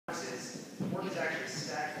work is actually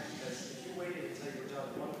stagnant because if you waited until you were done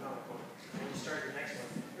one comic book and you started the next one,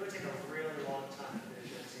 it would take a really long time to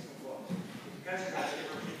finish a single book. Because you have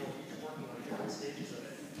different people each working on different stages of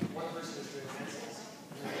it. One person is doing pencils,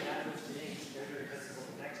 and then that moves to ink, they're doing pencils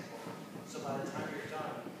on the next book. So by the time you're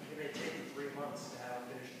done, it may take you 3 months to have a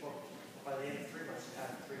finished book. By the end of 3 months, you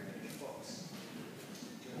have 3 finished books.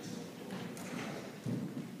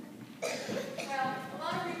 Well, a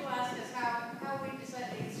lot of people ask us how we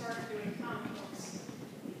decided to get started doing comic books.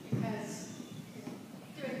 Because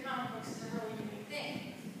doing comic books is a really unique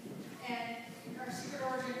thing. And our secret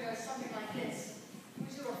origin goes something like this. We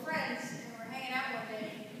two were friends and we're hanging out one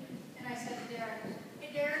day, and I said to Darren, "Hey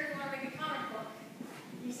Darren, you want to make a comic book?"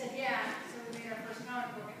 He said, "Yeah." So we made our first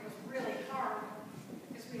comic book. It was really hard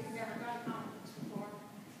because we've never done comic books before.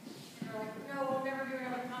 And we're like, "No, we'll never do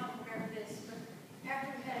another comic book after this." But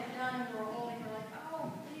after we had it done, we were holding, we're like, "Oh,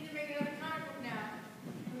 we need to make another comic book now."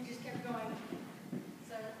 And we just kept going.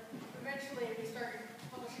 So eventually we started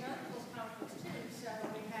publishing other people's comic books too. So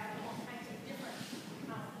we have all kinds of different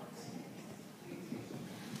comic books.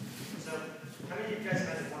 So how many of you guys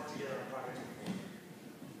have